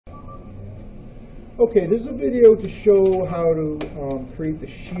Okay, this is a video to show how to create the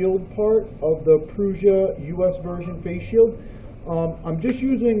shield part of the Prusa US version face shield. I'm just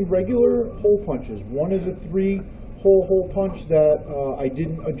using regular hole punches. One is a 3-hole hole punch that I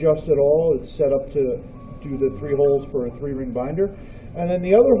didn't adjust at all. It's set up to do the 3 holes for a 3-ring binder. And then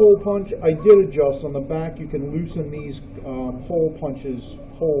the other hole punch I did adjust. On the back you can loosen these hole punches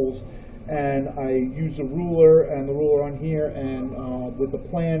holes, and I use a ruler and the ruler on here, and with the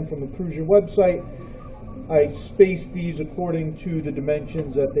plan from the Prusa website I spaced these according to the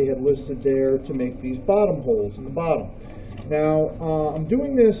dimensions that they had listed there to make these bottom holes in the bottom. Now I'm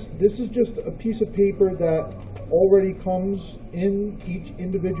doing this is just a piece of paper that already comes in each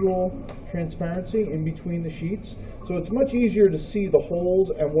individual transparency in between the sheets, so it's much easier to see the holes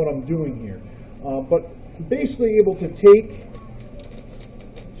and what I'm doing here. But I'm basically able to take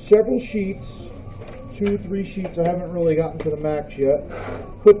several sheets, 2-3 sheets, I haven't really gotten to the max yet,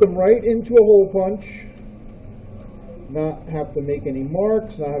 put them right into a hole punch, not have to make any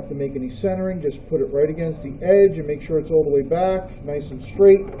marks, not have to make any centering, just put it right against the edge and make sure it's all the way back, nice and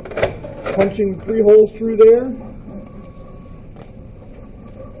straight, punching 3 holes through there.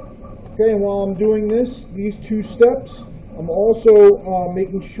 Okay, and while I'm doing these 2 steps, I'm also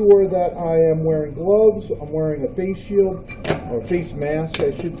making sure that I am wearing gloves. I'm wearing a face shield, or face mask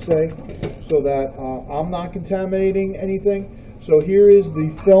I should say, so that I'm not contaminating anything. So here is the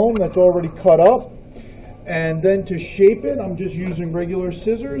film that's already cut up, and then to shape it I'm just using regular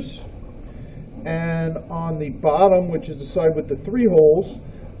scissors, and on the bottom, which is the side with the 3 holes,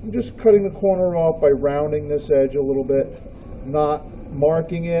 I'm just cutting the corner off by rounding this edge a little bit, not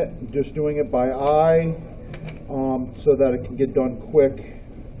marking it, just doing it by eye, so that it can get done quick,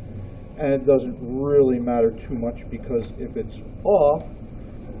 and it doesn't really matter too much because if it's off,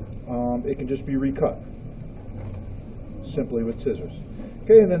 it can just be recut simply with scissors.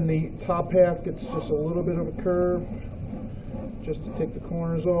 Okay, and then the top half gets just a little bit of a curve, just to take the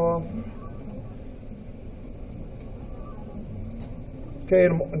corners off. Okay,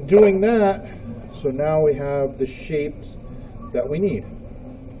 and I'm doing that, so now we have the shapes that we need.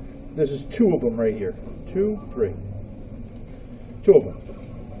 This is 2 of them right here. 2, 3. 2 of them.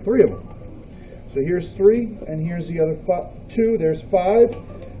 3 of them. So here's 3, and here's the other 2. There's 5.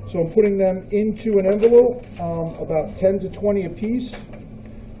 So I'm putting them into an envelope, about 10 to 20 a piece.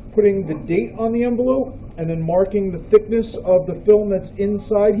 Putting the date on the envelope, and then marking the thickness of the film that's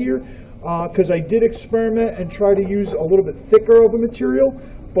inside here. Because I did experiment and try to use a little bit thicker of a material,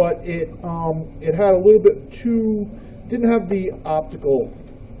 but it had a little bit too, didn't have the optical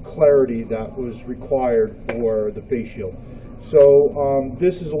clarity that was required for the face shield. So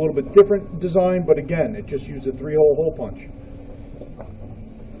this is a little bit different design, but again, it just used a 3-hole hole punch.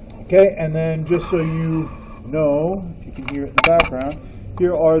 Okay, and then just so you know, if you can hear it in the background,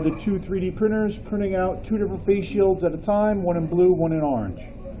 here are the 2 3D printers printing out 2 different face shields at a time, one in blue, one in orange.